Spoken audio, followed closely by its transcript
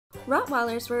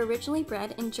Rottweilers were originally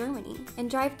bred in Germany and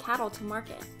drive cattle to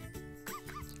market.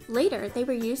 Later, they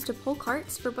were used to pull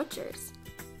carts for butchers.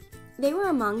 They were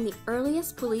among the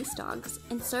earliest police dogs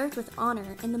and served with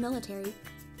honor in the military.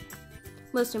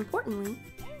 Most importantly,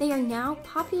 they are now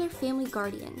popular family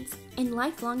guardians and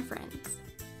lifelong friends.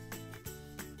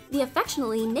 The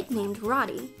affectionately nicknamed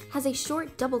Rottie has a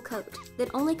short double coat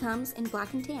that only comes in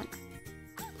black and tan.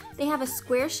 They have a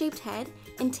square-shaped head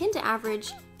and tend to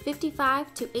average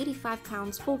 55 to 85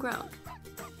 pounds full grown.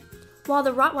 While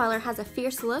the Rottweiler has a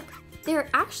fierce look, they are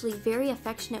actually very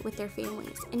affectionate with their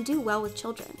families and do well with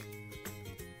children.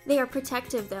 They are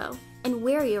protective though and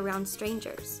wary around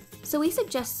strangers, so we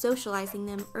suggest socializing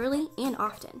them early and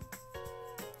often.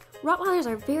 Rottweilers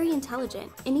are very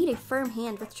intelligent and need a firm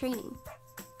hand with training.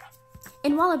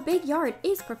 And while a big yard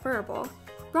is preferable,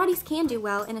 Rotties can do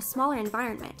well in a smaller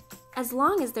environment, as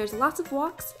long as there's lots of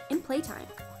walks and playtime.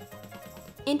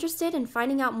 Interested in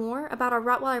finding out more about our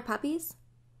Rottweiler puppies?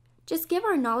 Just give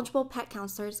our knowledgeable pet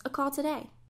counselors a call today.